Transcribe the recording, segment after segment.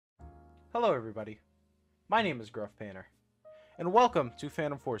Hello everybody, my name is GruffPainter, and welcome to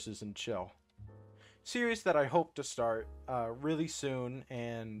Phantom Forces and Chill, series that I hope to start really soon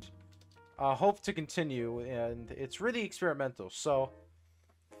and hope to continue, and it's really experimental. So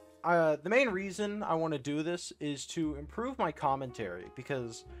the main reason I want to do this is to improve my commentary,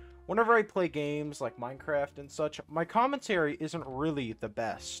 because whenever I play games like Minecraft and such, my commentary isn't really the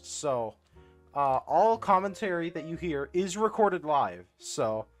best. So all commentary that you hear is recorded live,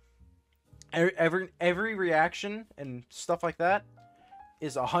 so every reaction and stuff like that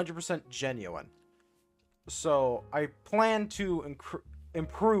is 100% genuine. So I plan to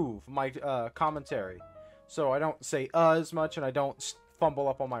improve my commentary, so I don't say as much and I don't fumble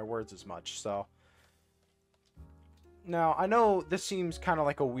up on my words as much. So now I know this seems kind of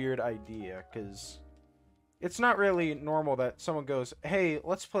like a weird idea, because it's not really normal that someone goes, hey,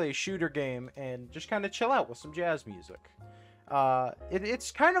 let's play a shooter game and just kind of chill out with some jazz music. It's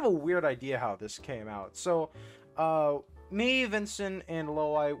kind of a weird idea how this came out. So, me, Vincent, and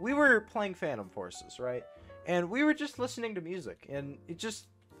Loi, we were playing Phantom Forces, right? And we were just listening to music, and it just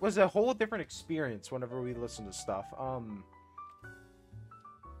was a whole different experience whenever we listened to stuff.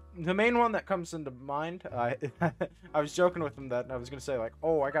 The main one that comes into mind, I was joking with him that I was gonna say, like,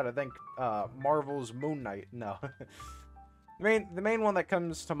 oh, I gotta thank, Marvel's Moon Knight. No. The main one that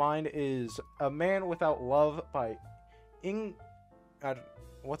comes to mind is A Man Without Love by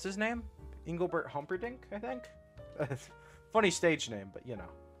what's his name? Engelbert Humperdinck, I think? Funny stage name, but you know.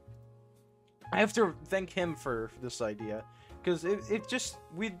 I have to thank him for this idea, because it just,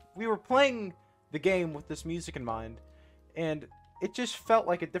 we were playing the game with this music in mind, and it just felt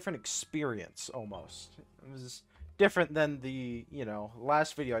like a different experience, almost. It was different than the, you know,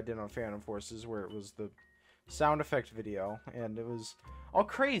 last video I did on Phantom Forces, where it was the sound effect video, and it was all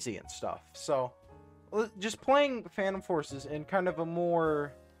crazy and stuff. So just playing Phantom Forces in kind of a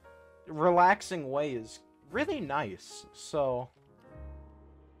more relaxing way is really nice. So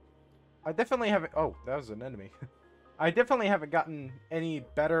I definitely haven't... Oh, that was an enemy. I definitely haven't gotten any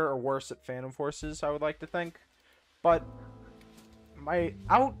better or worse at Phantom Forces, I would like to think. But my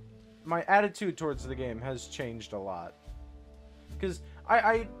attitude towards the game has changed a lot. Because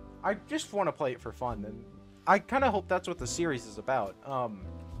I just want to play it for fun, and I kind of hope that's what the series is about.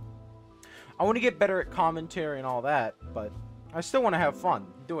 I want to get better at commentary and all that, but I still want to have fun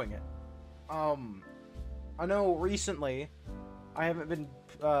doing it. I know recently I haven't been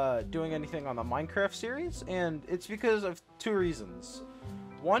doing anything on the Minecraft series, and it's because of two reasons.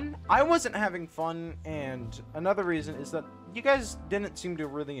 One, I wasn't having fun, and another reason is that you guys didn't seem to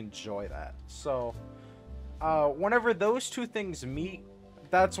really enjoy that. So, whenever those two things meet,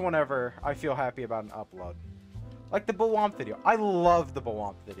 that's whenever I feel happy about an upload. Like the Bawamp video. I love the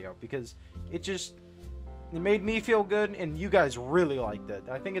Bawamp video, because it made me feel good, and you guys really liked it.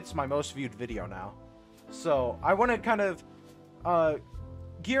 I think it's my most viewed video now. So, I want to kind of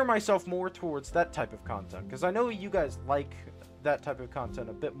gear myself more towards that type of content, because I know you guys like that type of content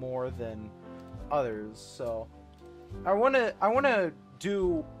a bit more than others. So, I want to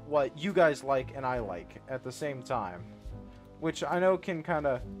do what you guys like and I like at the same time, which I know can kind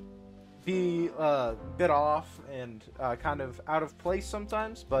of be a bit off and kind of out of place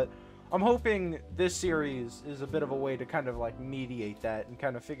sometimes, but I'm hoping this series is a bit of a way to kind of like mediate that and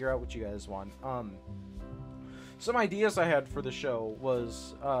kind of figure out what you guys want. Some ideas I had for the show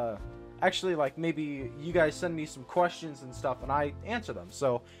was actually, like, maybe you guys send me some questions and stuff and I answer them.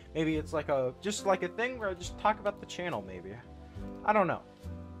 So maybe it's like just like a thing where I just talk about the channel, maybe. I don't know.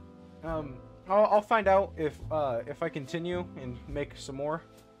 I'll find out if I continue and make some more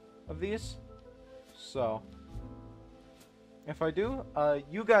of these. So if I do,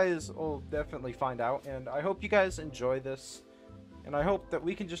 you guys will definitely find out, and I hope you guys enjoy this, and I hope that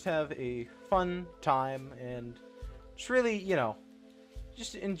we can just have a fun time and just really, you know,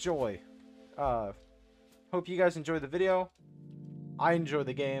 just enjoy. Hope you guys enjoy the video. I enjoy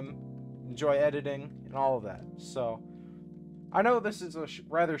the game, enjoy editing, and all of that. So I know this is a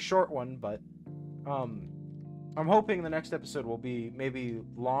rather short one, but I'm hoping the next episode will be maybe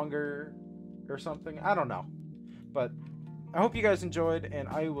longer or something. I don't know. But I hope you guys enjoyed, and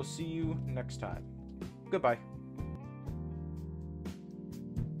I will see you next time. Goodbye.